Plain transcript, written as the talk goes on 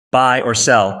Buy or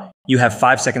sell, you have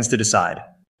 5 seconds to decide.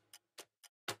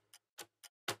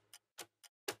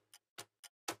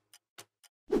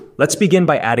 Let's begin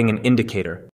by adding an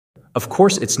indicator. Of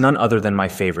course, it's none other than my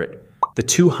favorite, the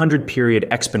 200-period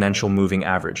exponential moving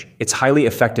average. It's highly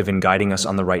effective in guiding us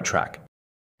on the right track.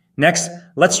 Next,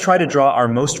 let's try to draw our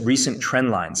most recent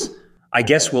trend lines. I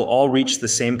guess we'll all reach the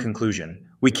same conclusion.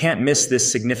 We can't miss this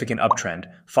significant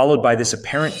uptrend, followed by this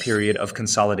apparent period of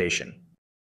consolidation.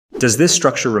 Does this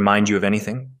structure remind you of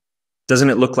anything? Doesn't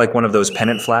it look like one of those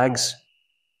pennant flags?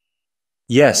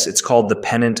 Yes, it's called the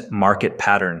pennant market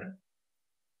pattern,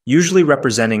 usually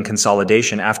representing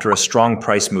consolidation after a strong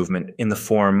price movement in the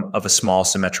form of a small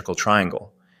symmetrical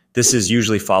triangle. This is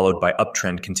usually followed by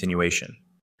uptrend continuation.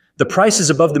 The price is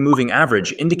above the moving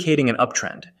average, indicating an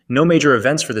uptrend. No major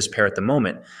events for this pair at the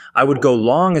moment. I would go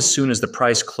long as soon as the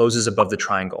price closes above the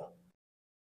triangle.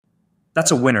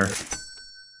 That's a winner.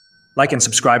 Like and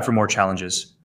subscribe for more challenges.